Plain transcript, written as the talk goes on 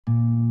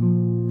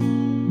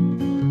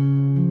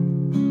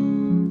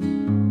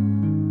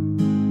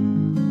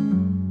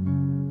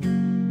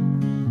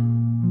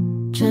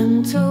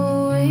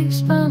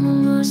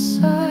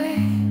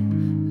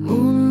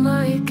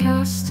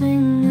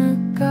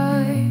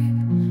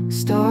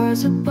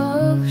Stars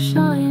above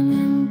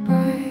shining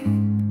bright,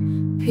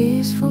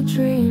 peaceful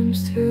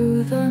dreams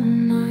through the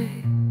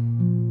night.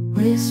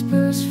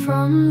 Whispers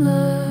from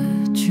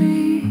the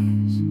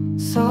trees,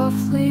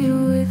 softly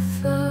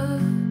with the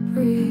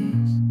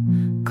breeze.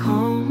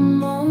 Calm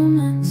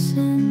moments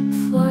in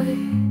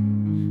flight,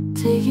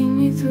 taking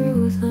me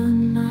through the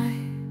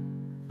night.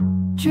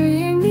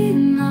 Dreamy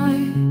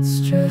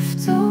nights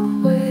drift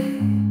away,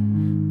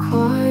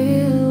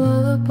 quiet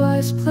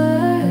lullabies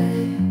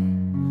play.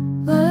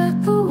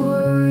 Let the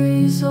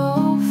worries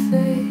all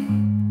fade,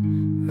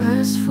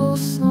 restful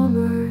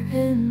slumber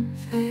in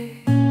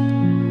faith.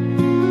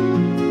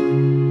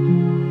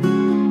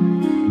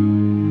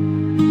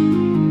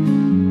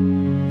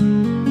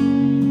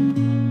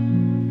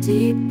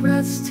 Deep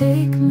breaths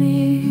take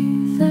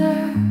me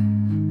there,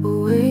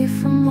 away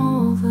from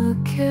all the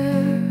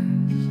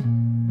cares.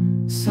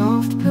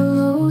 Soft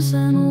pillows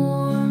and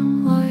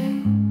warm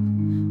light,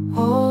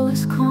 all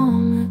is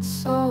calm,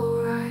 it's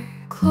alright.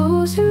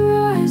 Close your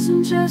eyes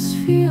and just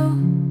feel,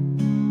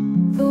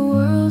 the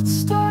world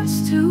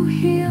starts to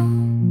heal.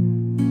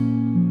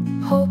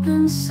 Hope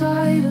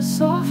inside a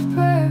soft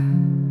prayer,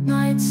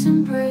 night's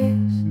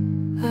embrace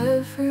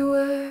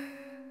everywhere.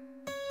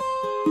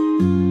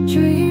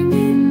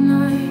 Dreamy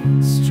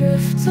nights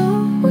drift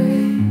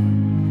away,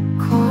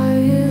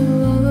 quiet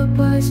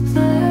lullabies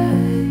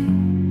play.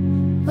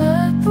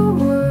 Let the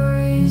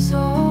worries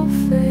all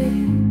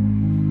fade,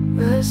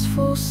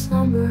 restful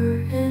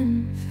slumber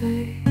in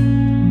faith.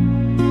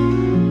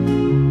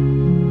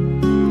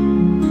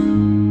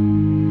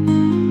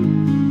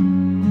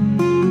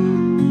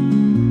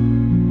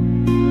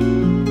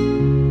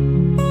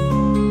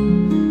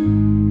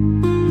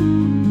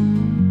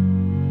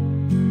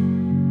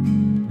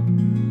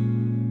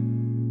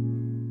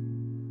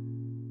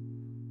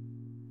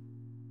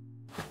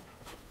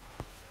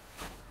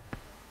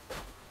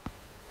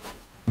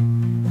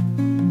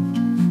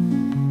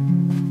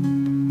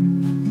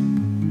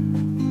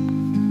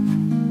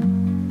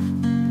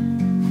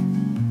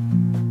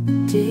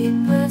 Deep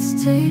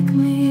breaths take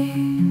me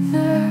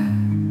there,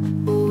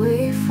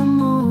 away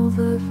from all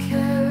the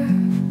cares.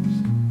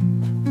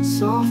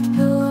 Soft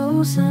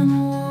pillows and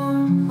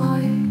warm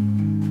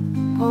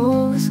light,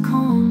 all is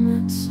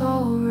calm, it's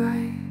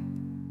alright.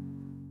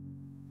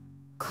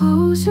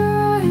 Close your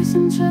eyes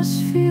and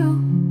just feel,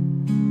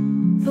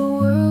 the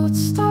world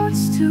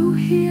starts to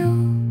heal.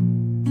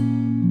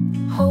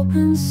 Hope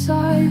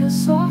inside a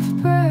soft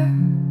prayer,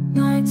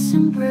 night's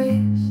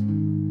embrace,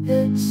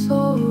 it's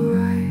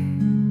alright.